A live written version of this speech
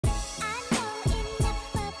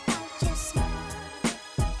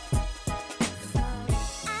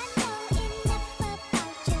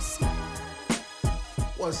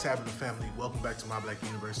What's happening, family? Welcome back to My Black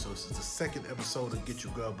Universe. So this is the second episode of Get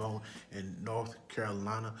Your GRUB On in North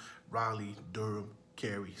Carolina, Raleigh, Durham,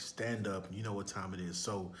 Cary. Stand up. You know what time it is.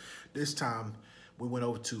 So this time we went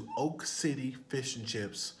over to Oak City Fish and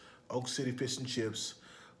Chips. Oak City Fish and Chips,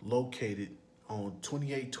 located on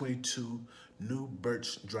 2822 New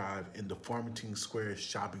Birch Drive in the Farmington Square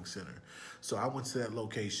Shopping Center. So I went to that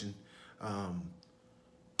location,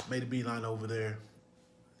 made a beeline over there,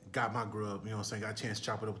 got my grub, you know what I'm saying, got a chance to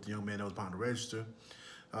chop it up with the young man that was behind the register.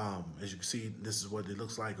 As you can see, this is what it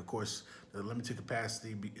looks like. Of course, the limited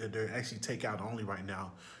capacity, they're actually takeout only right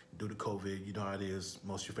now due to COVID. You know how it is.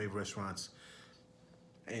 Most of your favorite restaurants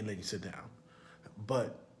ain't letting you sit down.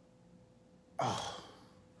 But,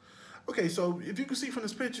 okay, so if you can see from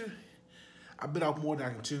this picture, I bit off more than I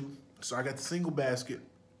can chew. So I got the single basket.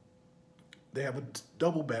 They have a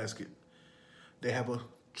double basket. They have a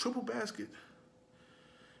triple basket.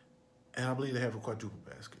 And I believe they have a quadruple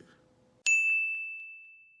basket.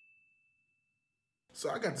 So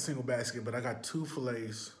I got the single basket, but I got 2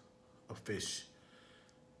 fillets of fish.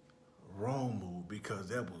 Wrong move, because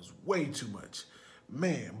that was way too much.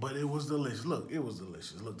 Man, but it was delicious. Look, it was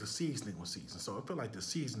delicious. Look, the seasoning was seasoned. So I felt like the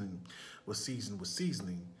seasoning was seasoned with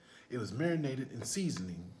seasoning. It was marinated in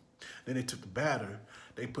seasoning. Then they took the batter,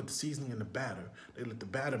 they put the seasoning in the batter, they let the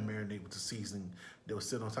batter marinate with the seasoning, they would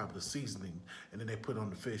sit on top of the seasoning, and then they put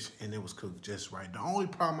on the fish, and it was cooked just right. The only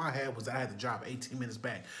problem I had was I had to drive 18 minutes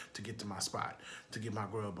back to get to my spot, to get my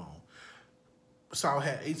grub on. So I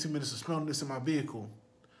had 18 minutes of smelling this in my vehicle,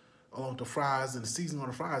 along with the fries, and the seasoning on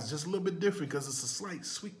the fries, just a little bit different because it's a slight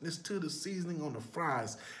sweetness to the seasoning on the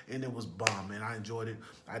fries, and it was bomb, man. I enjoyed it.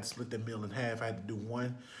 I had to split that meal in half. I had to do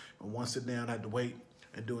one sit down, I had to wait,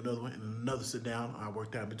 and do another one, and another sit down. I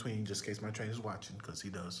worked out in between, just in case my trainer's watching, because he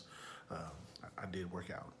does. I did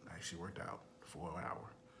work out. I actually worked out for an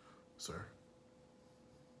hour, sir.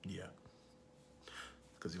 Yeah.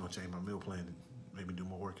 Because he's going to change my meal plan and make me do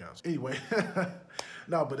more workouts. Anyway,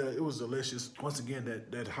 no, but it was delicious. Once again,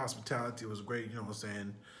 that hospitality was great, you know what I'm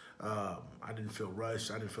saying? I didn't feel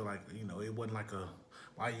rushed. I didn't feel like, you know, it wasn't like a,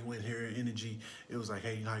 why you in here energy. It was like,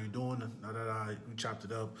 hey, you know how you doing? We chopped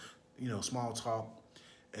it up, you know, small talk.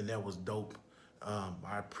 And that was dope.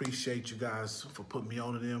 I appreciate you guys for putting me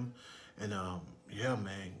on to them. And yeah,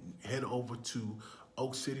 man, head over to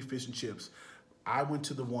Oak City Fish and Chips. I went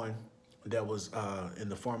to the one that was in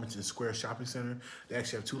the Farmington Square Shopping Center. They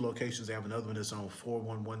actually have 2 locations. They have another one that's on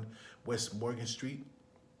 411 West Morgan Street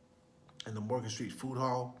in the Morgan Street Food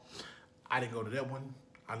Hall. I didn't go to that one.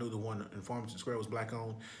 I knew the one in Farmington Square was black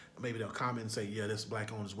owned. Maybe they'll comment and say, yeah, that's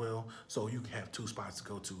black owned as well. So you can have 2 spots to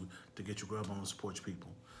go to get your grub on and support your people.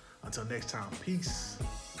 Until next time, peace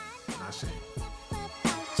and I say.